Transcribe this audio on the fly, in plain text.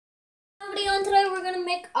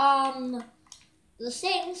make the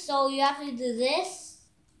thing, so you have to do this.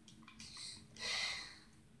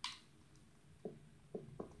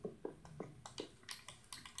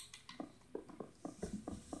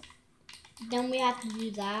 Then we have to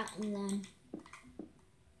do that, and then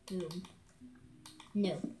boom.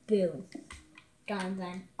 No, boom. Done.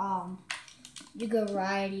 Then you could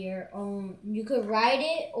write your own. You could write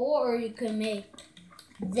it, or you could make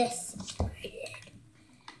this.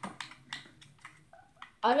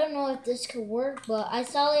 I don't know if this could work, but I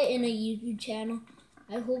saw it in a YouTube channel.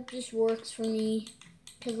 I hope this works for me,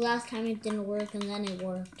 because last time it didn't work and then it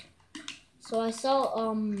worked. So I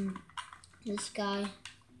saw this guy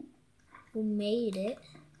who made it.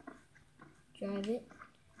 Drive it.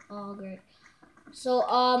 Oh, great. So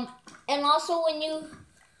and also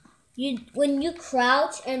when you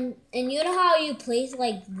crouch and you know how you place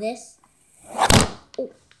like this,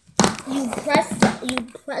 you press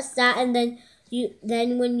that, and then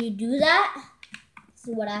when you do that, this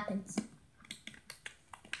is what happens.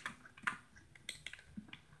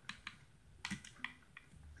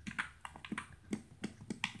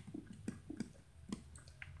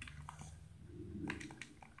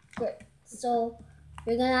 Great. So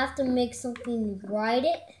you're gonna have to make something, write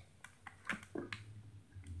it.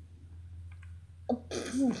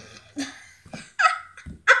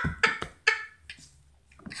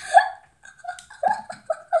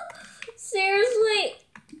 Seriously,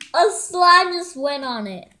 a slime just went on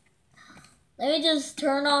it. Let me just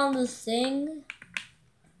turn on this thing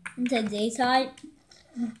into daytime.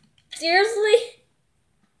 Seriously?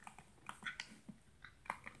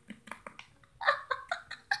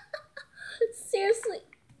 Seriously.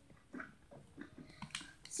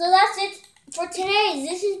 So that's it for today.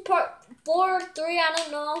 This is part 4 or 3, I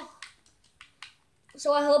don't know.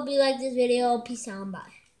 So I hope you like this video. Peace out,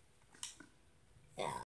 bye.